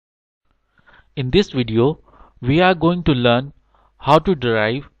In this video, we are going to learn how to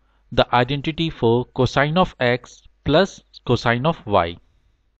derive the identity for cosine of x plus cosine of y.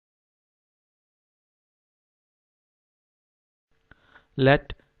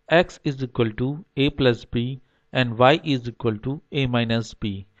 Let x is equal to a plus b and y is equal to a minus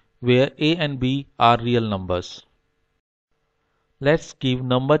b, where a and b are real numbers. Let's give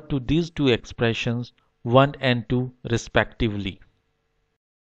number to these two expressions 1 and 2 respectively.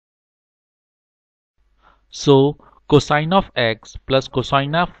 So cosine of x plus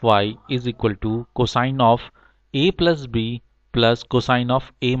cosine of y is equal to cosine of a plus b plus cosine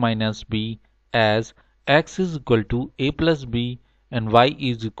of a minus b, as x is equal to a plus b and y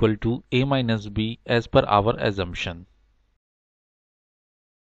is equal to a minus b as per our assumption.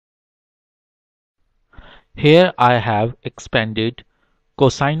 Here I have expanded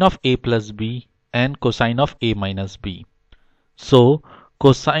cosine of a plus b and cosine of a minus b. So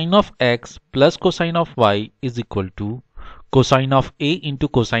cosine of x plus cosine of y is equal to cosine of a into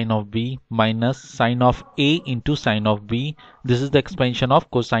cosine of b minus sine of a into sine of b. This is the expansion of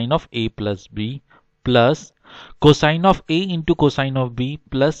cosine of a plus b, plus cosine of a into cosine of b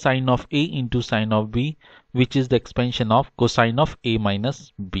plus sine of a into sine of b, which is the expansion of cosine of a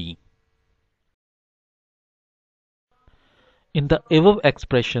minus b. In the above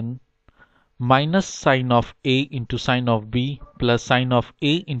expression, minus sine of a into sine of b plus sine of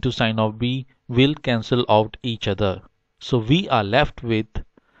a into sine of b will cancel out each other. So we are left with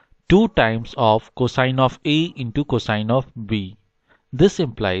 2 times of cosine of a into cosine of b. This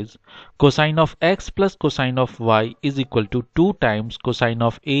implies cosine of x plus cosine of y is equal to 2 times cosine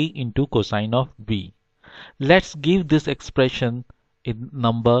of a into cosine of b. Let's give this expression in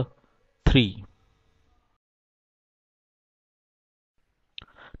number 3.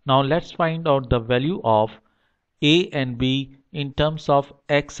 Now let's find out the value of a and b in terms of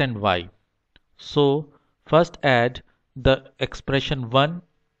x and y. So first add the expression 1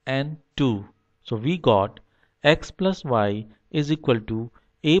 and 2. So we got x plus y is equal to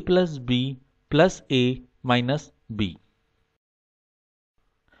a plus b plus a minus b.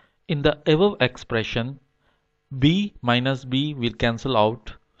 In the above expression, b minus b will cancel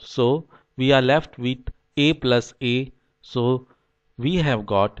out. So we are left with a plus a. So we have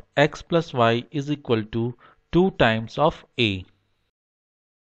got x plus y is equal to 2 times of a.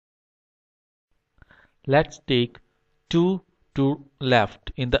 Let's take 2 to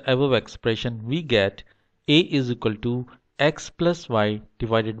left. In the above expression, we get a is equal to x plus y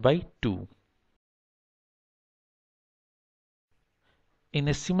divided by 2. In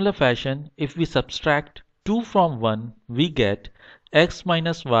a similar fashion, if we subtract 2 from 1, we get x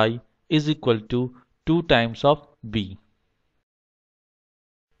minus y is equal to 2 times of b.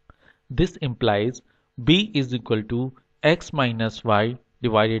 This implies b is equal to x minus y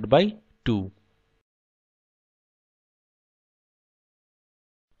divided by 2.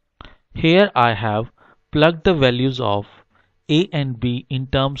 Here I have plugged the values of a and b in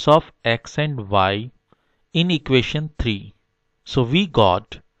terms of x and y in equation 3. So we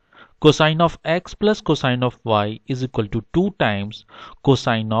got cosine of x plus cosine of y is equal to 2 times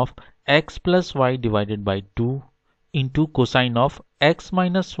cosine of x plus y divided by 2 into cosine of x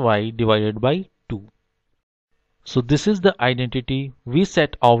minus y divided by 2. So this is the identity we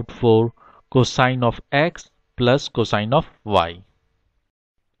set out for cosine of x plus cosine of y.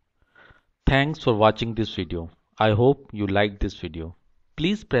 Thanks for watching this video. I hope you liked this video.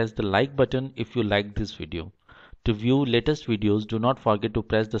 Please press the like button if you liked this video. To view latest videos, do not forget to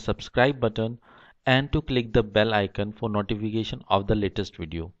press the subscribe button and to click the bell icon for notification of the latest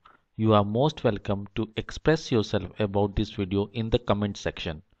video. You are most welcome to express yourself about this video in the comment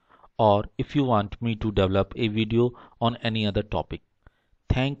section, or if you want me to develop a video on any other topic.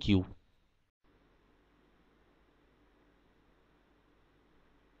 Thank you.